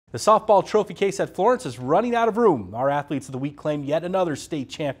The softball trophy case at Florence is running out of room. Our athletes of the week claimed yet another state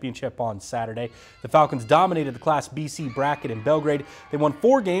championship on Saturday. The Falcons dominated the Class BC bracket in Belgrade. They won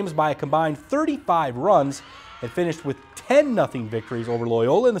 4 games by a combined 35 runs and finished with 10-0 victories over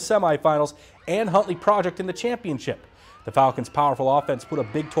Loyola in the semifinals and Huntley Project in the championship. The Falcons' powerful offense put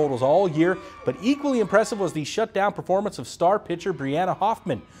up big totals all year, but equally impressive was the shutdown performance of star pitcher Brianna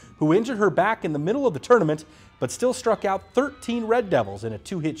Hoffman, who injured her back in the middle of the tournament, but still struck out 13 Red Devils in a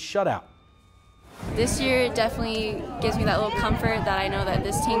 2-hit shutout. This year definitely gives me that little comfort that I know that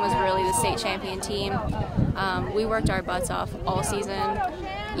this team was really the state champion team. We worked our butts off all season,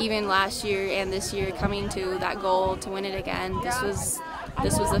 even last year and this year, coming to that goal to win it again. This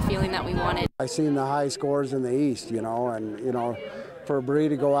was the feeling that we wanted. I seen the high scores in the East, and for Bree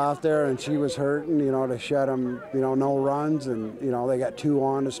to go out there and she was hurting, to shut them, no runs, and they got 2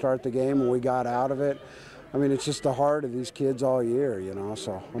 on to start the game and we got out of it. I mean, it's just the heart of these kids all year,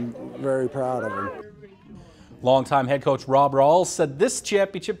 so I'm very proud of them. Longtime head coach Rob Rawls said this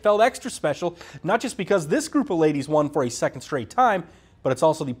championship felt extra special, not just because this group of ladies won for a 2nd straight time, but it's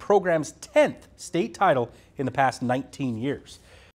also the program's 10th state title in the past 19 years.